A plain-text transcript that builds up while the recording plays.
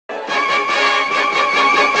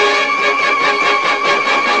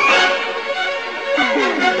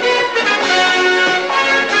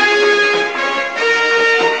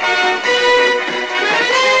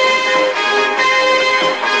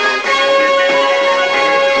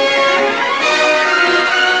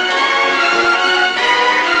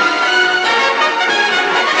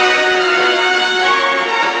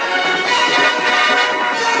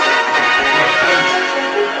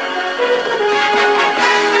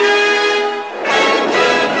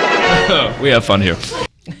We have fun here.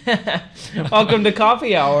 Welcome to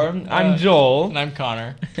Coffee Hour. I'm Joel. And I'm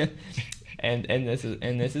Connor. And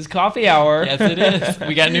this is Coffee Hour. Yes, it is.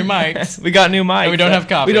 We got new mics. We got new mics. And we don't have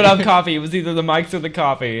coffee. We don't have coffee. It was either the mics or the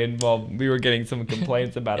coffee. And, well, we were getting some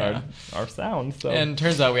complaints about our sound. So. And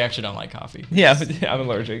turns out we actually don't like coffee. Yeah, I'm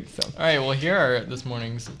allergic. So. All right, well, here are this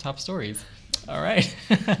morning's top stories. All right.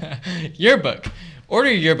 Yearbook. Order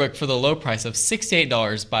your yearbook for the low price of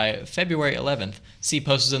 $68 by February 11th. See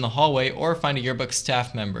posters in the hallway or find a yearbook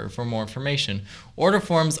staff member for more information. Order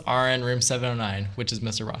forms are in room 709, which is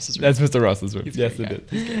Mr. Ross's room. That's Mr. Ross's room. Yes, it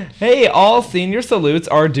is. Hey, all senior salutes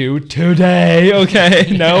are due today.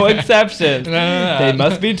 Okay, no exceptions. They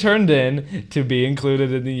must be turned in to be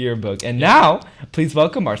included in the yearbook. And now, please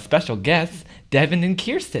welcome our special guests, Devin and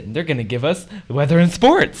Kirsten. They're going to give us weather and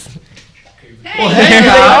sports. Well, hey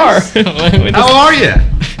guys. How are you?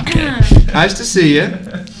 Nice to see you.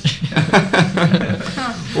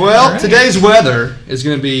 Well, today's weather is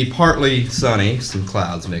going to be partly sunny, some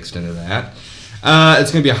clouds mixed into that.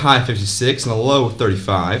 It's going to be a high of 56 and a low of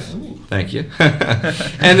 35. Ooh. Thank you.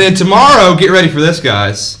 And then tomorrow, get ready for this,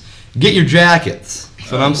 guys. Get your jackets.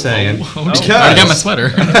 That's what I'm saying. Because, I got my sweater.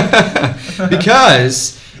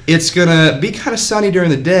 Because it's going to be kind of sunny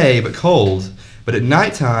during the day, but cold. But at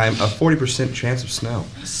nighttime, a 40% chance of snow.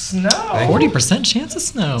 Snow? 40% chance of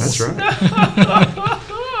snow. That's right.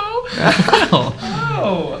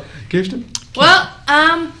 Oh. Kirsten? Well,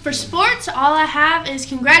 for sports, all I have is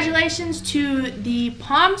congratulations to the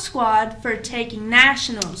Palm Squad for taking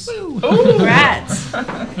nationals. Congrats. Oh,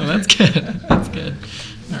 that's good. That's good.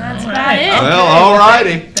 That's about it. Well, all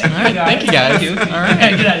righty. All right, thank you guys. All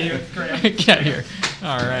right. Get out of here. Great. Get out of here.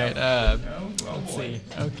 All right. Let's see.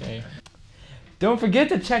 Okay. Don't forget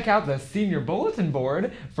to check out the senior bulletin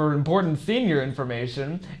board for important senior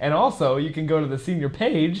information. And also, you can go to the senior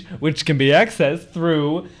page, which can be accessed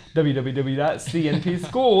through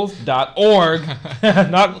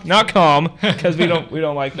www.cnpschools.org. not com, because we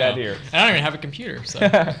don't like that here. I don't even have a computer, so. All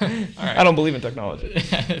right. I don't believe in technology.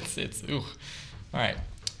 it's ooh. All right.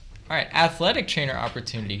 Athletic trainer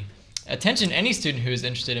opportunity. Attention, any student who is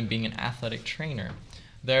interested in being an athletic trainer.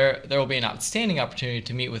 There will be an outstanding opportunity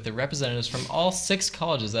to meet with the representatives from all 6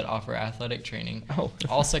 colleges that offer athletic training. Oh.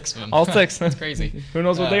 All 6 of them. All 6. That's crazy. Who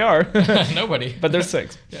knows what they are? Nobody. But there's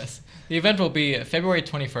 6. Yes. The event will be February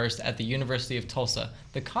 21st at the University of Tulsa.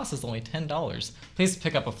 The cost is only $10. Please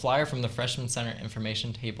pick up a flyer from the Freshman Center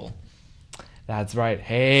information table. That's right.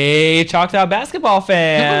 Hey, Choctaw basketball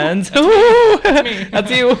fans. That's me.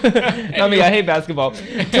 That's you. Not me. I hate basketball.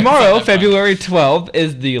 Tomorrow, February 12th,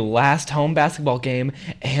 is the last home basketball game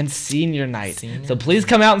and senior night. So please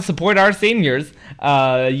come out and support our seniors,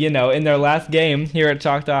 in their last game here at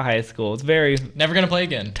Choctaw High School. It's very... Never going to play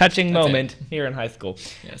again. Touching moment here in high school.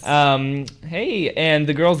 Yes. Hey, and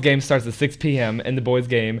the girls' game starts at 6 p.m. and the boys'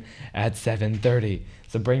 game at 7:30.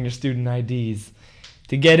 So bring your student IDs.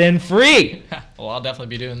 To get in free. Well, I'll definitely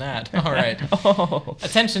be doing that. All right.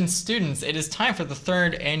 Attention students, it is time for the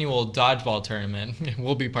 3rd annual dodgeball tournament.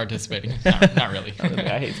 We'll be participating. Not really.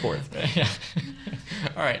 I hate sports. Yeah.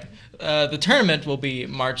 All right. The tournament will be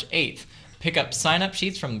March 8th. Pick up sign-up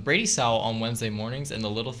sheets from Brady Sowell on Wednesday mornings in the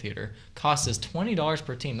Little Theater. Cost is $20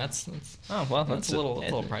 per team. That's a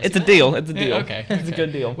little pricey. It's a deal. It's a deal. Okay. It's a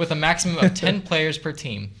good deal. With a maximum of 10 players per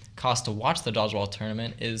team. Cost to watch the dodgeball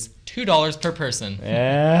tournament is $2 per person.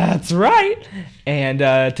 That's right. And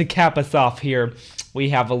to cap us off here, we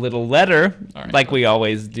have a little letter, like we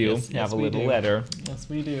always do. Yes, a little letter. Yes,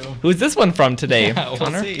 we do. Who's this one from today, Yeah,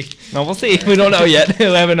 Connor? We'll see. No, we'll see. We don't know yet. We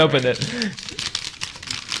haven't opened it.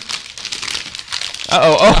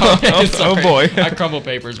 Oh boy. I crumble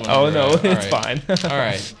papers. Oh no, it's fine. All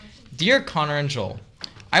right. Dear Connor and Joel,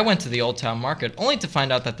 I went to the Old Town Market only to find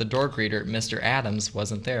out that the door greeter, Mr. Adams,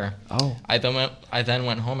 wasn't there. Oh. I then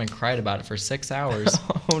went home and cried about it for 6 hours.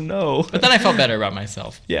 Oh no. But then I felt better about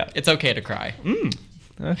myself. Yeah. It's okay to cry.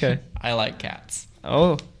 Okay. I like cats.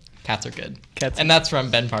 Oh. Cats are good. Cats. And that's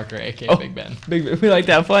from Ben Parker, a.k.a. Big Ben. We like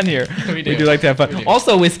to have fun here. We do. We do like to have fun.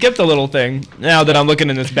 Also, we skipped a little thing. Now that I'm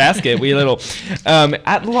looking in this basket,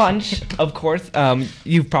 at lunch, of course,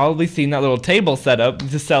 you've probably seen that little table set up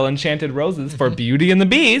to sell enchanted roses for Beauty and the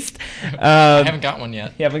Beast. I haven't got one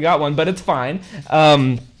yet. You haven't got one, but it's fine.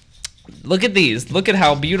 Look at these. Look at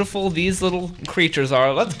how beautiful these little creatures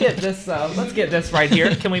are. Let's get this. Let's get this right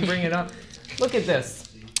here. Can we bring it up? Look at this.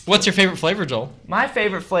 What's your favorite flavor, Joel? My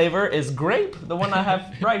favorite flavor is grape, the one I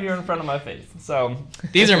have right here in front of my face. So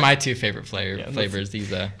these are my 2 favorite flavors. These,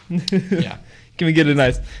 yeah. Can we get a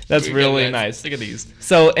nice? That's really nice. Look at these.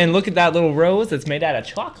 So, and look at that little rose. It's made out of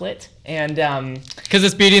chocolate, and because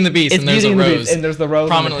it's Beauty and the Beast, and there's a rose, and there's the rose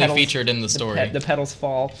prominently and the petals, featured in the story. The petals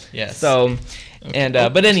fall. Yes. So, and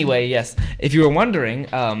but anyway, yes. If you were wondering,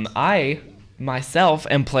 I myself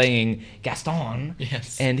am playing Gaston.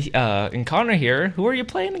 Yes. And Connor here. Who are you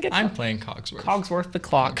playing again? I'm playing Cogsworth. Cogsworth the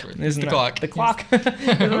clock. Isn't the that, clock. The clock. Isn't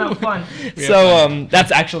that fun? So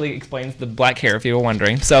that's actually explains the black hair if you were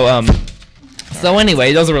wondering. So so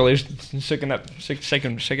anyway, those are really shaking up. I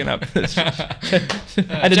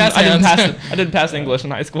didn't pass English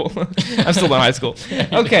in high school. I'm still in high school.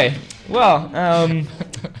 Okay. Well.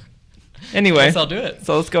 Anyway. I guess I'll do it.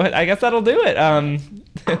 So let's go ahead. I guess that'll do it.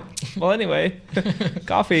 Well, anyway,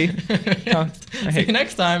 coffee. See you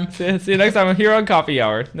next time. See you next time here on Coffee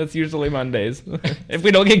Hour. That's usually Mondays, if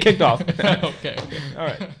we don't get kicked off. Okay. All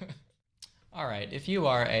right. All right. If you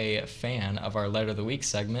are a fan of our Letter of the Week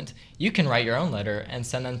segment, you can write your own letter and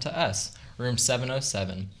send them to us, room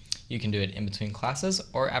 707. You can do it in between classes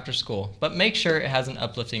or after school, but make sure it has an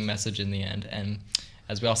uplifting message in the end. And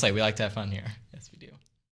as we all say, we like to have fun here.